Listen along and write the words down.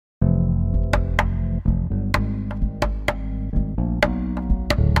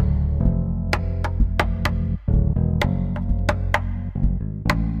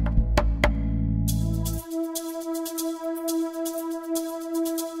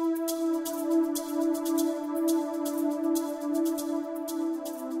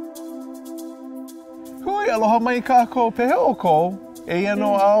aloha mai kākou pehe o kou. Eia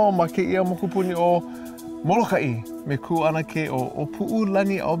no ao ma ke ia mokupuni o Moloka'i. Me ku ana ke o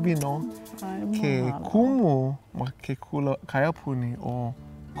Opu'ulani albino. Ke kumu ma ke kula kaiapuni o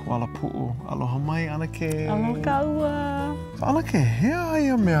kuala pu'u. Aloha mai ana ke... Aloha ua. Ana ke hea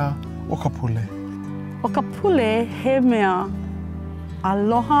ia mea o ka pule. O ka pule he mea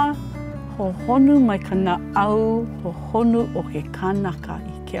aloha ho honu mai ka na'au ho honu o ke kānaka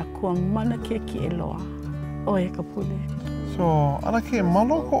i ke akua mana ke ki e loa. O e ka pule. So, ana ke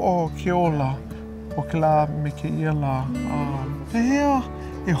maloko o ke ola o ke la me ke ia la. Pehea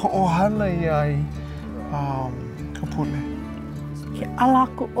e ho'ohana iai ka pule. Ke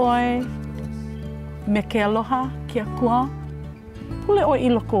alaku oe me ke aloha ki akua. Pule oe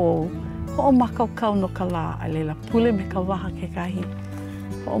i loko o. Hoʻomākaukau no ka lā, a leila pule me ka waha ke kahi.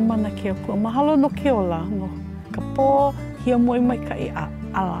 Hoʻomana ke akua. Mahalo no ke ola, no ka pō hia moi mai ka i a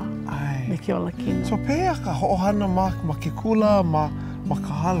ala me ke ola kino. So pēa ka hoʻohana ma ke kula, ma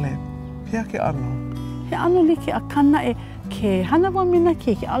ka hale, pēa ke ano? He ano like a kana e ke hana wa mina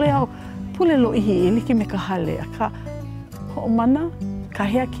ke ale au pule loihi e like me ka hale. A ka hoʻomana, ka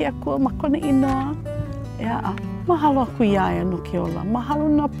hea ke akua ma kona inoa, ea a. Mahalo aku iaia no ke ola. Mahalo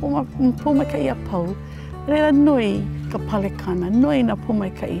na pōmaikai a pau. Reira nui ka palekana, nui na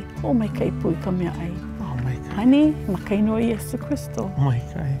pōmaikai. Pōmaikai pui ka mea ai. Oh, maikai. Hani, makaino i Iesu Kristo.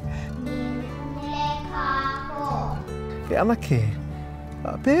 Maikai. E ana ke,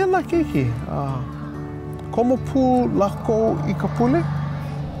 pēa na keiki, komo pū lako i ka pule?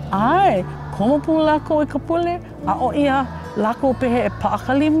 Ai, komo pū lako i ka pule? A o ia lako pehe e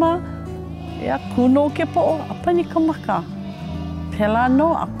paakalima? Ea kuno ke po'o, apani ka maka. Pela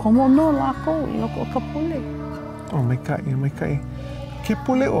no, a komo no lako i loko o ka pule. Oh, maikai, maikai. Ke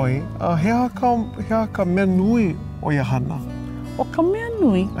pule oi, hea ka mea nui o ia hana? O ka mea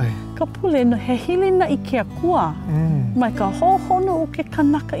nui, ka pule no he hili na i ke akua. Mai ka hohono o ke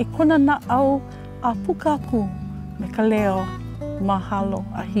kanaka i kona na au a pukapu. Me ka leo, mahalo,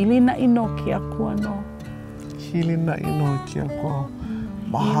 a hili na ino ke akua no. Hili na ino ke akua.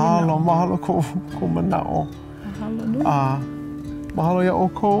 Mahalo, mahalo ko manao. Mahalo no. Mahalo ia o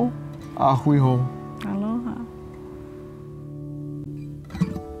kou, a hui hou.